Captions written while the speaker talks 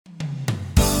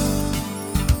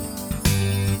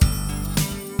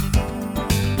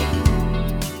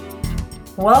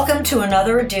Welcome to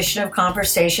another edition of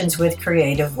Conversations with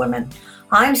Creative Women.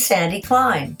 I'm Sandy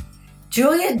Klein.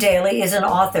 Julia Daly is an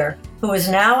author who is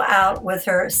now out with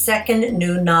her second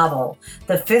new novel,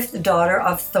 The Fifth Daughter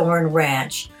of Thorn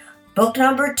Ranch. Book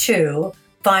number 2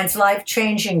 finds life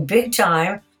changing big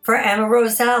time for Emma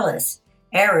Rosales,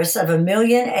 heiress of 1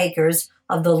 million acres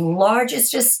of the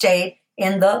largest estate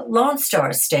in the Lone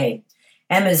Star State.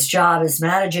 Emma's job is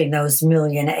managing those 1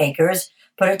 million acres,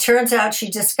 but it turns out she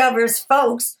discovers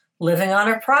folks living on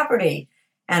her property.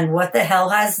 And what the hell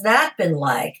has that been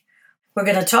like? We're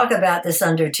going to talk about this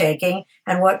undertaking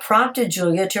and what prompted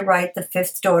Julia to write The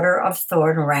Fifth Daughter of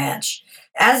Thorn Ranch.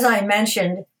 As I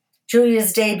mentioned,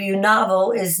 Julia's debut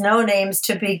novel is No Names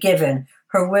to Be Given,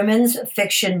 her women's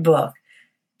fiction book.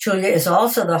 Julia is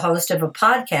also the host of a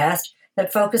podcast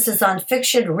that focuses on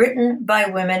fiction written by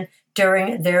women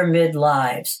during their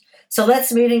midlives. So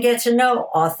let's meet and get to know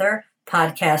author,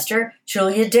 podcaster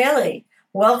Julia Daly.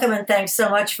 Welcome and thanks so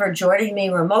much for joining me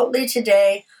remotely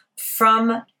today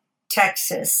from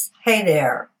Texas. Hey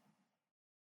there.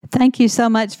 Thank you so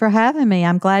much for having me.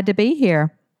 I'm glad to be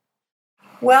here.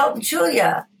 Well,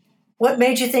 Julia, what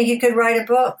made you think you could write a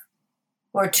book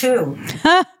or two?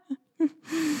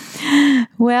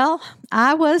 Well,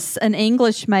 I was an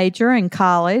English major in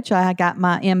college. I got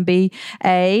my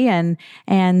MBA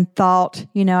and thought,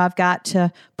 I've got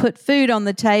to put food on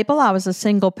the table. I was a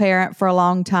single parent for a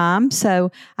long time,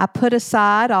 so I put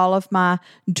aside all of my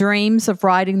dreams of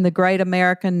writing the great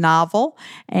American novel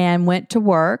and went to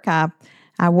work.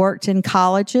 I worked in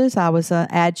colleges. I was an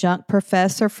adjunct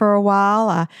professor for a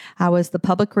while. I was the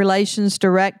public relations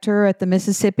director at the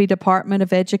Mississippi Department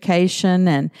of Education.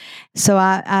 And so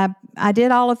I did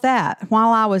all of that.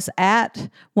 While I was at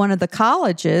one of the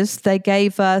colleges, they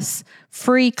gave us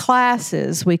free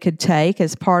classes we could take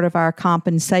as part of our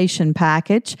compensation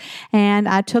package. And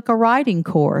I took a writing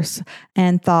course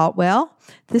and thought, well,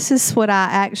 this is what I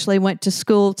actually went to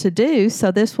school to do,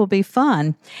 so this will be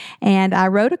fun. And I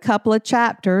wrote a couple of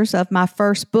chapters of my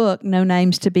first book, No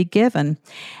Names to Be Given.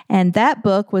 And that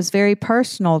book was very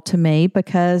personal to me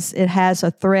because it has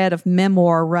a thread of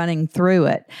memoir running through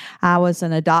it. I was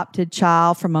an adopted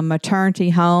child from a maternity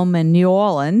home in New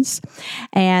Orleans,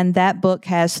 and that book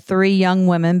has 3 young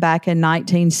women back in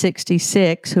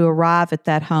 1966 who arrive at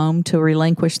that home to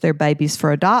relinquish their babies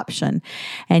for adoption.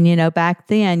 And, back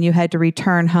then you had to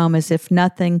return home as if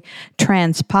nothing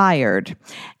transpired.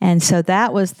 And so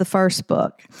that was the first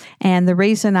book. And the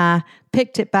reason I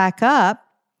picked it back up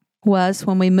was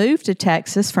when we moved to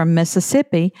Texas from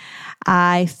Mississippi,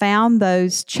 I found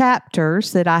those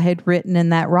chapters that I had written in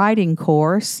that writing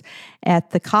course at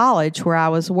the college where I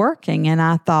was working. And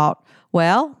I thought,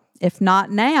 well, if not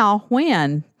now,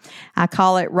 when? I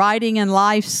call it Writing in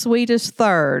Life's Sweetest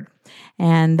Third.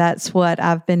 And that's what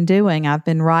I've been doing. I've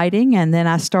been writing, and then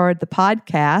I started the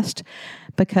podcast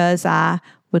because I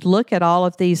would look at all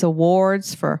of these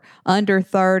awards for under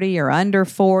 30 or under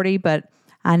 40, but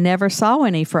I never saw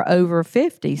any for over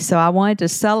 50. So I wanted to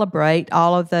celebrate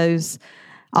all of those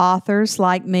authors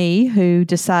like me who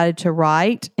decided to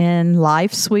write in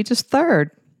Life's Sweetest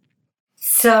Third.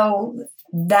 So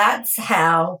that's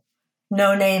how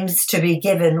No Names to Be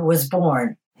Given was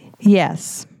born.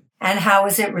 Yes. And how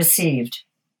was it received?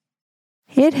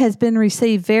 It has been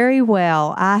received very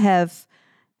well. I have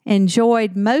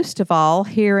enjoyed most of all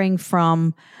hearing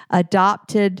from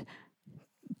adopted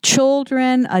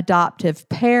children, adoptive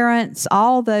parents,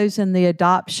 all those in the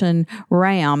adoption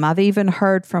realm. I've even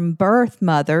heard from birth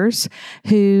mothers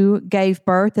who gave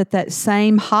birth at that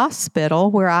same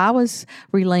hospital where I was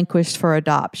relinquished for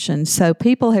adoption. So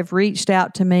people have reached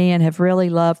out to me and have really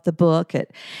loved the book.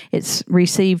 It's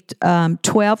received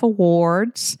 12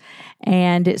 awards,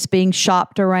 and it's being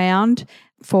shopped around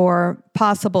for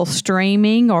possible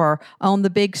streaming or on the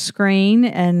big screen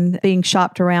and being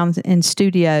shopped around in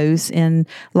studios in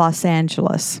Los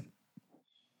Angeles.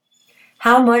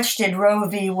 How much did Roe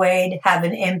v. Wade have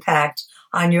an impact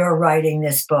on your writing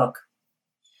this book?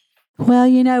 Well,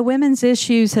 women's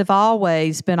issues have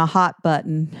always been a hot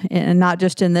button, and not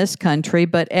just in this country,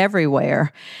 but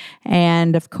everywhere.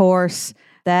 And of course,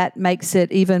 that makes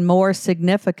it even more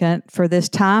significant for this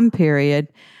time period.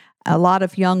 A lot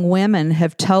of young women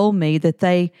have told me that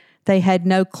they had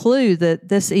no clue that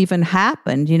this even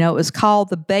happened. It was called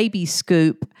the baby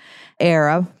scoop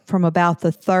era from about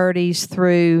the 30s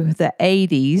through the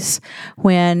 80s,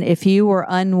 when if you were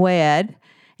unwed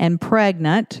and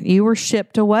pregnant, you were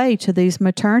shipped away to these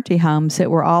maternity homes that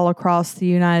were all across the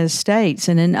United States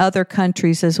and in other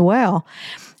countries as well.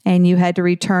 and you had to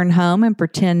return home and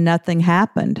pretend nothing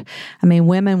happened. I mean,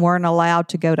 women weren't allowed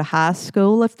to go to high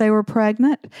school if they were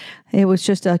pregnant. It was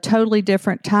just a totally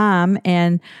different time.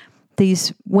 And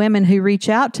these women who reach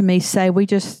out to me say, we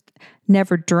just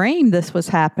never dreamed this was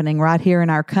happening right here in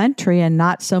our country and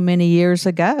not so many years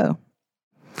ago.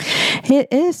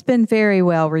 It has been very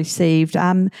well received.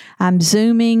 I'm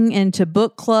Zooming into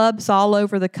book clubs all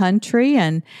over the country,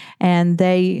 and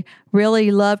they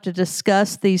really love to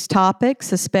discuss these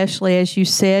topics, especially, as you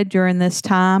said, during this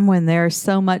time when there's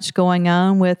so much going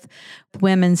on with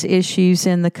women's issues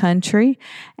in the country.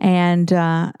 And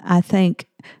I think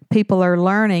people are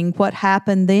learning what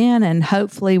happened then, and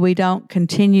hopefully we don't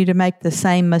continue to make the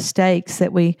same mistakes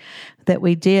that we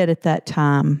did at that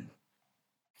time.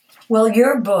 Well,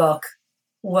 your book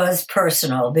was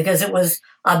personal because it was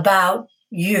about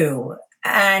you.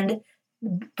 And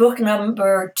book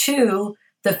number 2,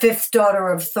 The Fifth Daughter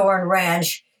of Thorn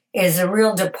Ranch, is a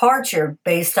real departure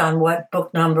based on what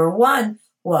book number 1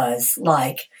 was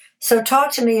like. So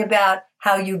talk to me about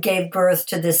how you gave birth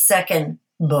to this second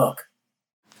book.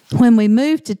 When we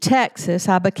moved to Texas,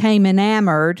 I became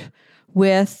enamored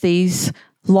with these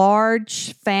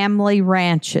large family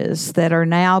ranches that are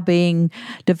now being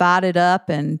divided up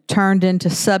and turned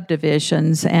into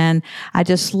subdivisions. And I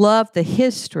just love the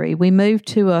history. We moved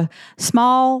to a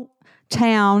small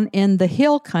town in the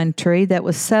hill country that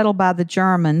was settled by the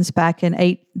Germans back in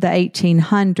the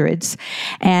 1800s.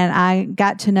 And I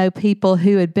got to know people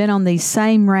who had been on these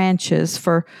same ranches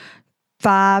for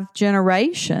 5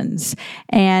 generations.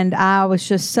 And I was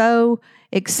just so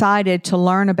excited to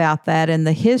learn about that and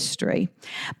the history.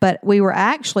 But we were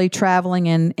actually traveling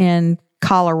in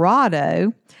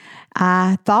Colorado.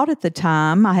 I thought at the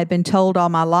time, I had been told all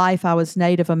my life I was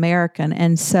Native American,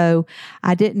 and so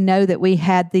I didn't know that we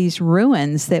had these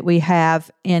ruins that we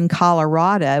have in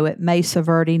Colorado at Mesa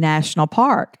Verde National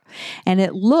Park. And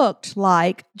it looked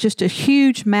like just a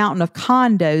huge mountain of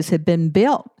condos had been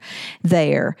built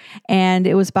there, and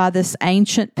it was by this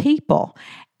ancient people.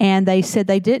 And they said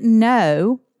they didn't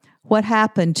know what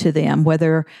happened to them,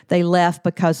 whether they left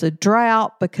because of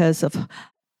drought, because of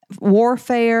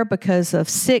warfare, because of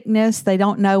sickness. They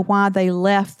don't know why they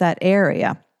left that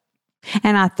area.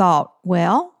 And I thought,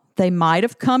 well, they might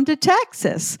have come to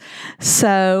Texas.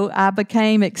 So I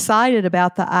became excited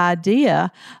about the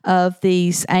idea of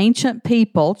these ancient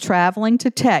people traveling to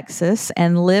Texas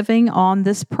and living on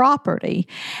this property.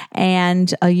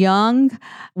 And a young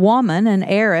woman, an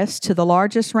heiress to the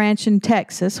largest ranch in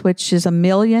Texas, which is 1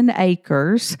 million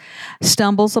acres,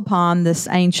 stumbles upon this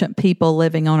ancient people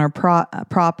living on her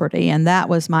property. And that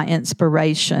was my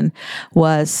inspiration,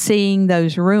 was seeing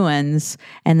those ruins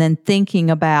and then thinking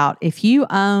about, if you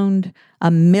owned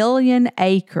 1 million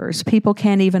acres. People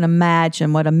can't even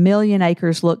imagine what 1 million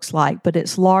acres looks like, but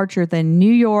it's larger than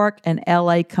New York and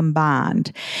LA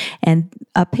combined. And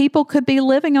people could be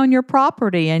living on your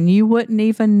property and you wouldn't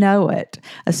even know it,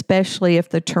 especially if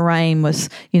the terrain was,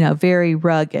 very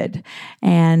rugged.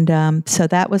 And so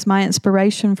that was my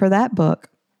inspiration for that book.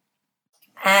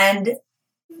 And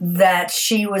that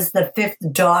she was the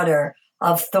 5th daughter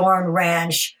of Thorn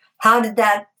Ranch. How did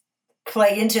that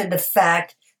play into the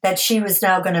fact that she was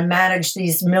now going to manage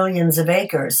these millions of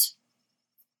acres?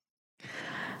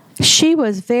 She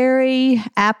was very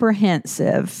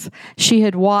apprehensive. She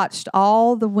had watched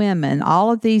all the women,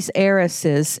 all of these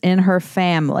heiresses in her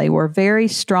family were very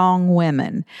strong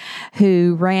women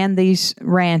who ran these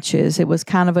ranches. It was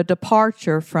kind of a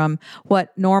departure from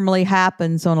what normally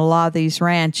happens on a lot of these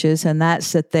ranches, and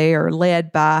that's that they are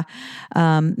led by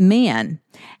men.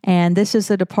 And this is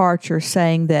a departure,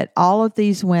 saying that all of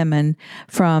these women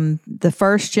from the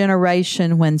first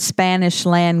generation, when Spanish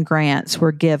land grants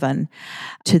were given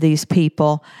to these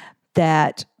people,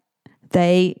 that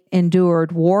they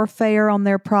endured warfare on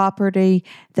their property.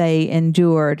 They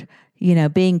endured,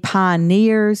 being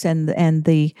pioneers and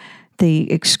the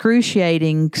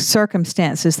excruciating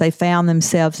circumstances they found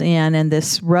themselves in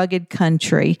this rugged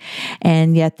country.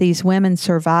 And yet these women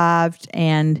survived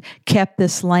and kept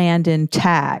this land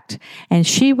intact. And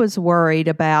she was worried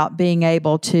about being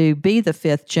able to be the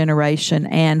 5th generation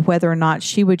and whether or not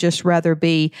she would just rather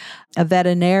be a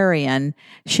veterinarian.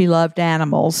 She loved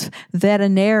animals,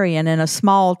 veterinarian in a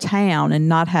small town, and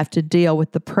not have to deal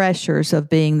with the pressures of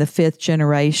being the 5th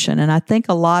generation. And I think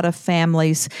a lot of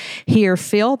families here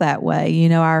feel that way.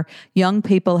 Our young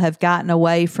people have gotten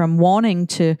away from wanting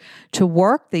to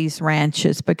work these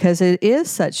ranches because it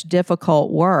is such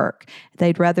difficult work.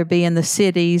 They'd rather be in the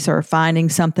cities or finding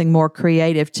something more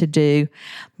creative to do.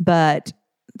 But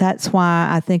that's why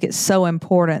I think it's so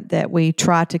important that we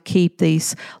try to keep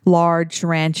these large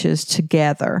ranches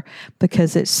together,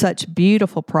 because it's such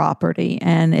beautiful property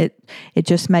and it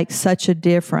just makes such a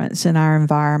difference in our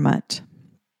environment.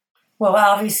 Well,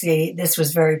 obviously, this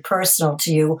was very personal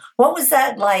to you. What was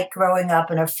that like growing up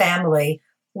in a family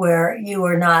where you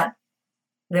were not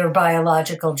their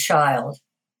biological child?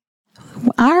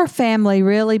 Our family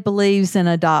really believes in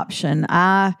adoption.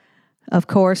 I, of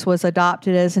course, was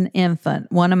adopted as an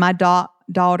infant. One of my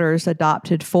daughters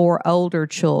adopted 4 older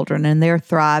children, and they're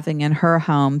thriving in her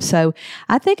home. So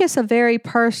I think it's a very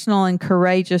personal and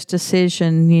courageous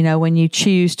decision, when you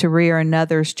choose to rear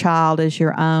another's child as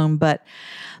your own. But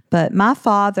my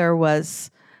father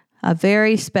was a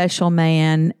very special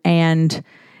man, and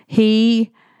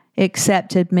he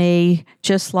accepted me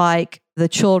just like the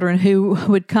children who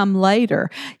would come later.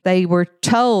 They were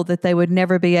told that they would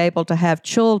never be able to have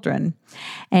children.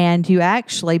 And you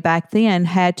actually back then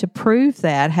had to prove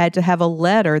that, had to have a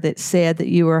letter that said that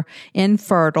you were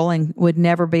infertile and would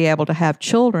never be able to have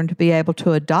children to be able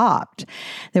to adopt.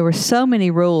 There were so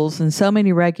many rules and so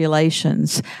many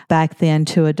regulations back then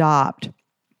to adopt.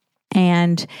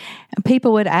 And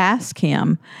people would ask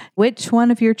him, which one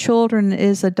of your children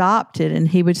is adopted? And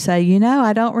he would say,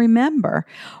 I don't remember.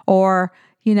 Or,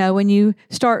 when you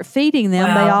start feeding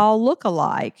them, They all look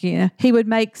alike. He would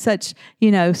make such,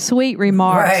 sweet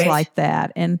remarks like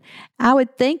that. And I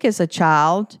would think as a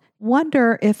child,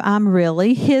 wonder if I'm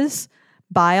really his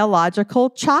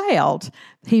biological child.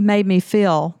 He made me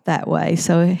feel that way.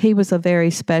 So he was a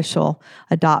very special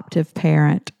adoptive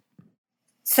parent.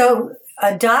 So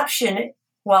adoption,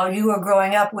 while you were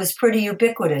growing up, was pretty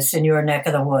ubiquitous in your neck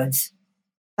of the woods.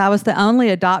 I was the only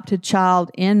adopted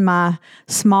child in my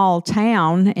small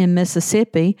town in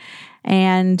Mississippi,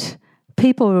 and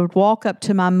people would walk up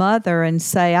to my mother and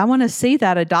say, I want to see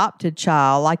that adopted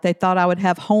child, like they thought I would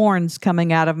have horns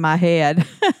coming out of my head.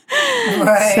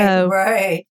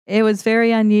 Right. It was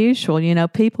very unusual.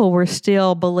 People were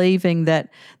still believing that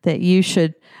you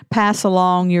should pass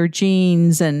along your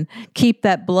genes and keep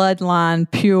that bloodline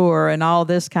pure and all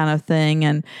this kind of thing.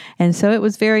 And so it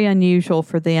was very unusual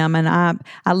for them. And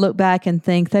I look back and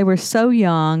think they were so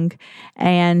young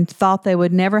and thought they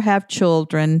would never have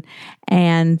children,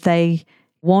 and they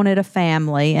wanted a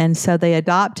family, and so they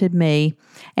adopted me.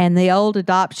 And the old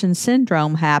adoption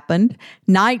syndrome happened.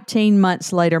 19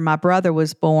 months later, my brother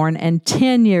was born, and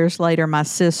 10 years later, my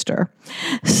sister.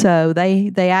 So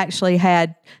they actually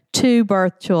had 2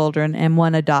 birth children and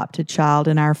 1 adopted child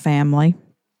in our family.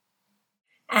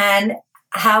 And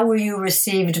how were you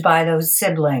received by those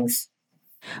siblings?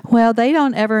 Well, they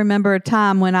don't ever remember a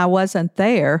time when I wasn't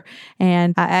there.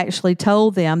 And I actually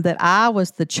told them that I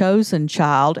was the chosen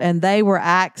child and they were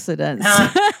accidents.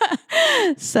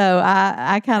 So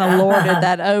I kind of lorded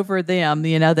that over them,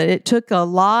 that it took a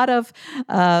lot of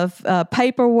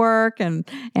paperwork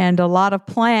and a lot of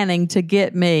planning to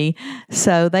get me.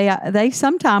 So they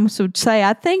sometimes would say,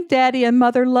 I think Daddy and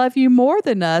Mother love you more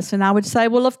than us. And I would say,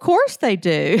 well, of course they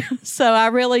do. So I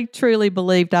really, truly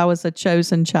believed I was a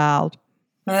chosen child.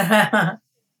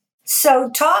 So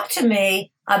talk to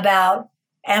me about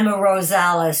Emma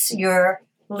Rosales, your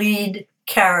lead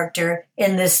character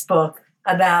in this book,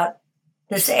 about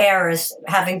this heiress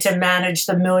having to manage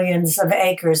the millions of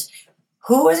acres.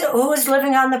 Who was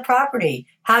living on the property?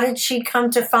 How did she come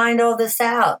to find all this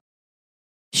out?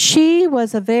 She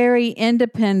was a very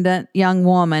independent young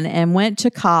woman and went to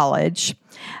college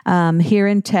here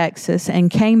in Texas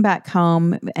and came back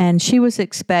home, and she was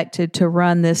expected to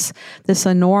run this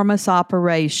enormous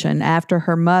operation after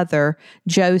her mother,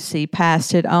 Josie,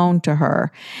 passed it on to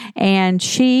her. And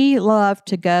she loved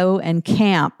to go and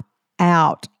camp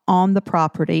out on the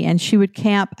property, and she would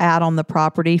camp out on the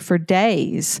property for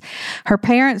days. Her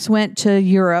parents went to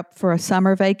Europe for a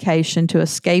summer vacation to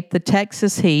escape the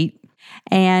Texas heat.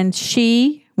 And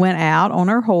she went out on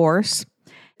her horse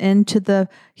into the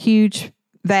huge,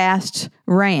 vast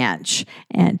ranch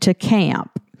and to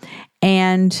camp.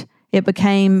 And it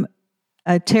became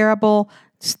a terrible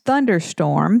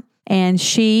thunderstorm. And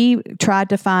she tried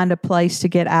to find a place to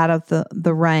get out of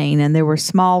the rain. And there were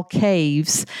small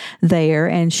caves there,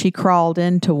 and she crawled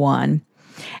into one.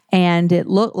 And it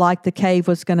looked like the cave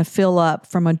was going to fill up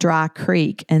from a dry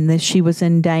creek and that she was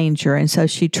in danger. And so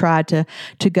she tried to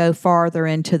go farther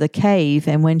into the cave.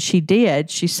 And when she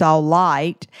did, she saw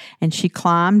light and she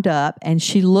climbed up and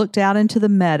she looked out into the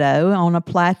meadow on a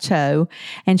plateau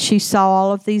and she saw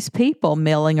all of these people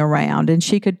milling around. And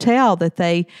she could tell that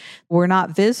they were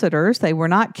not visitors. They were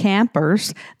not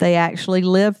campers. They actually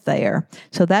lived there.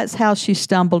 So that's how she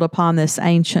stumbled upon this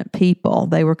ancient people.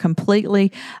 They were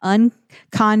completely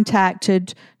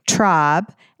uncontacted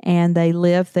tribe, and they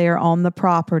live there on the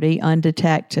property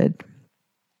undetected.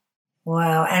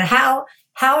 Wow. And how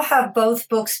have both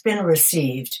books been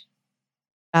received?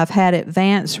 I've had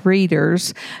advanced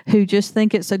readers who just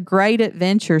think it's a great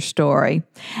adventure story.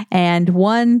 And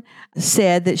one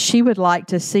said that she would like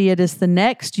to see it as the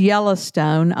next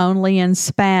Yellowstone, only in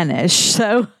Spanish.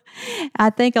 So I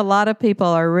think a lot of people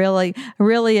are really,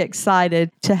 really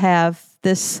excited to have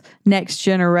this next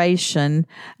generation.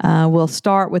 We'll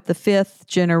start with the 5th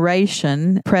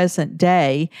generation, present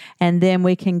day, and then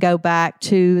we can go back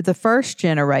to the first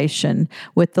generation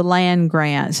with the land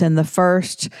grants and the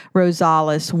first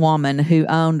Rosales woman who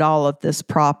owned all of this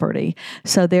property.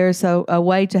 So there's a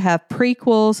way to have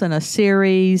prequels and a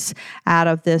series out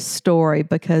of this story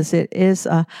because it is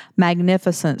a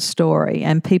magnificent story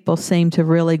and people seem to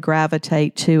really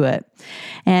gravitate to it.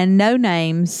 And No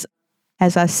Names,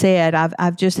 as I said,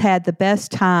 I've just had the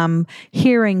best time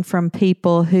hearing from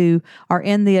people who are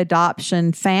in the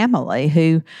adoption family,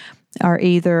 who are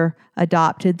either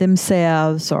adopted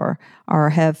themselves or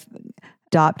have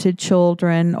adopted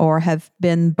children or have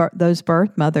been those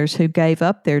birth mothers who gave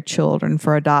up their children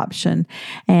for adoption.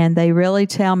 And they really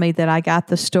tell me that I got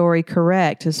the story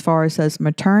correct as far as those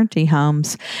maternity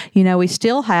homes. You know, we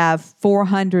still have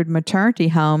 400 maternity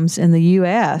homes in the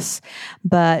U.S.,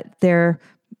 but they're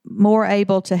more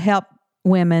able to help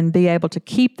women be able to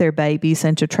keep their babies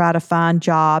and to try to find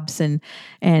jobs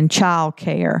and child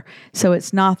care. So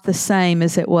it's not the same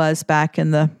as it was back in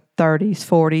the 30s,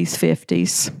 40s,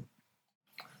 50s.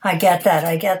 I get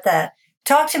that.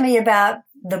 Talk to me about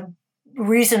the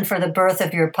reason for the birth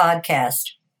of your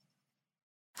podcast.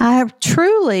 I have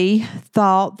truly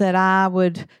thought that I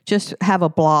would just have a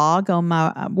blog on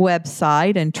my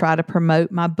website and try to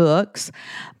promote my books.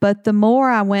 But the more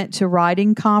I went to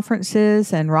writing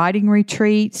conferences and writing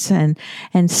retreats and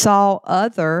saw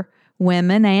other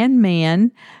women and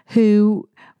men who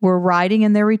were writing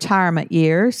in their retirement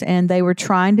years and they were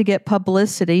trying to get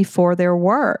publicity for their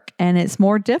work. And it's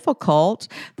more difficult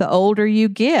the older you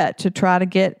get to try to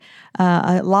get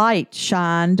a light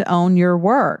shined on your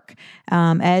work,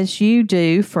 as you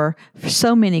do for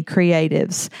so many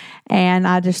creatives. And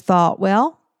I just thought,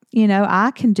 well, you know,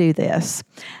 I can do this.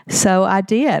 So I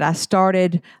did. I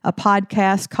started a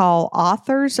podcast called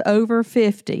Authors Over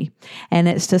 50, and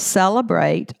it's to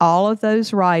celebrate all of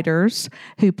those writers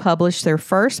who published their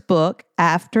first book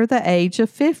after the age of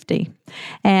 50.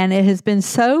 And it has been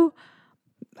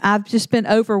I've just been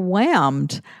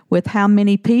overwhelmed with how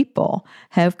many people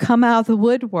have come out of the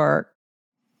woodwork.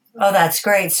 Oh, that's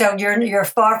great. So you're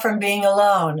far from being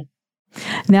alone.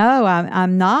 No,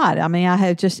 I'm not. I mean, I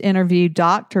have just interviewed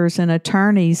doctors and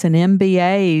attorneys and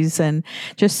MBAs and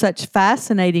just such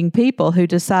fascinating people who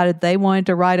decided they wanted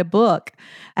to write a book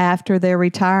after their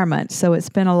retirement. So it's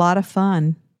been a lot of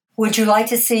fun. Would you like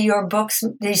to see your books,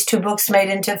 these 2 books, made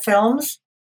into films?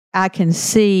 I can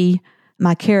see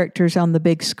my characters on the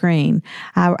big screen.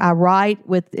 I write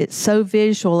with it's so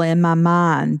visual in my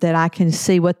mind that I can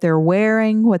see what they're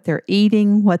wearing, what they're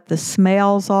eating, what the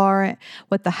smells are,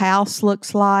 what the house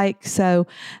looks like. So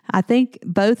I think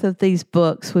both of these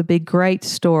books would be great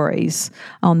stories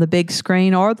on the big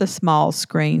screen or the small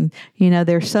screen. You know,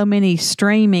 there's so many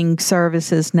streaming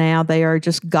services now, they are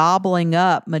just gobbling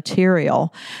up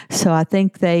material. So I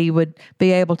think they would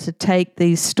be able to take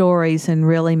these stories and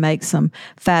really make some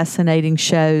fascinating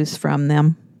shows from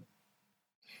them.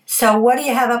 So what do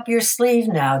you have up your sleeve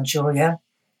now, Julia?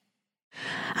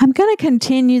 I'm going to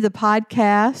continue the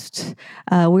podcast.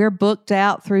 We're booked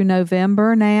out through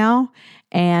November now,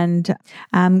 and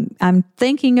I'm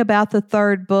thinking about the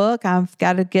 3rd book. I've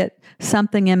got to get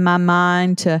something in my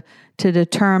mind to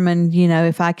determine, you know,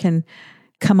 if I can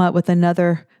come up with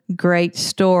another great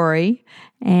story.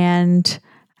 And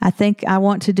I think I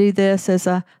want to do this as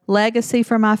a legacy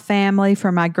for my family,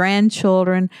 for my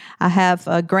grandchildren. I have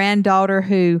a granddaughter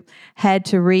who had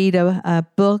to read a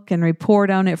book and report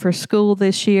on it for school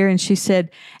this year. And she said,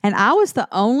 and I was the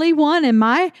only one in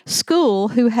my school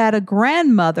who had a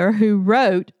grandmother who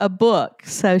wrote a book.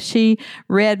 So she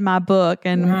read my book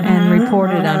and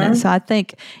reported on it. So I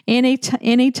think any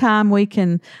time we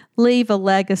can leave a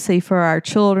legacy for our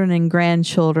children and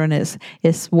grandchildren is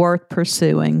worth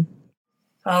pursuing.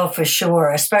 Oh, for sure,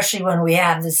 especially when we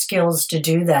have the skills to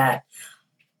do that.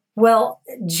 Well,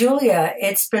 Julia,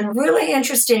 it's been really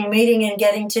interesting meeting and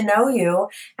getting to know you.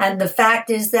 And the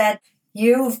fact is that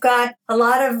you've got a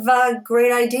lot of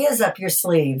great ideas up your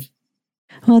sleeve.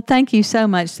 Well, thank you so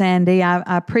much, Sandy. I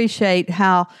appreciate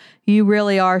how you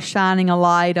really are shining a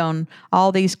light on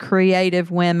all these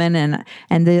creative women,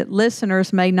 and the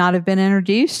listeners may not have been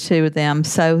introduced to them.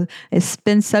 So it's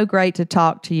been so great to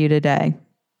talk to you today.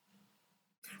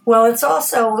 Well, it's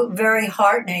also very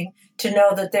heartening to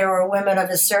know that there are women of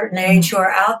a certain age who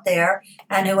are out there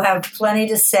and who have plenty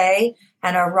to say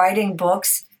and are writing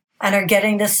books and are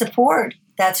getting the support.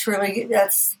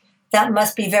 That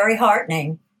must be very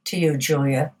heartening to you,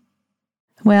 Julia.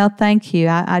 Well, thank you.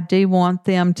 I do want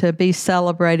them to be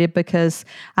celebrated because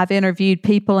I've interviewed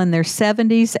people in their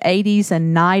 70s, 80s,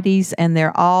 and 90s, and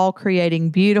they're all creating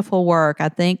beautiful work. I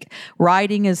think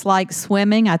writing is like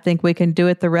swimming. I think we can do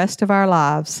it the rest of our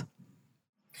lives.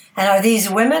 And are these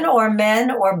women or men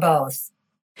or both?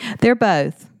 They're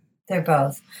both. They're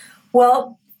both.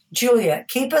 Well, Julia,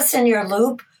 keep us in your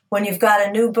loop when you've got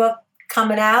a new book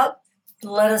coming out.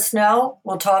 Let us know.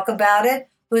 We'll talk about it.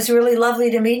 It was really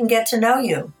lovely to meet and get to know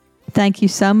you. Thank you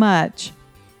so much.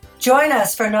 Join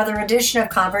us for another edition of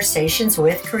Conversations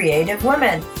with Creative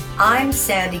Women. I'm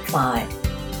Sandy Klein.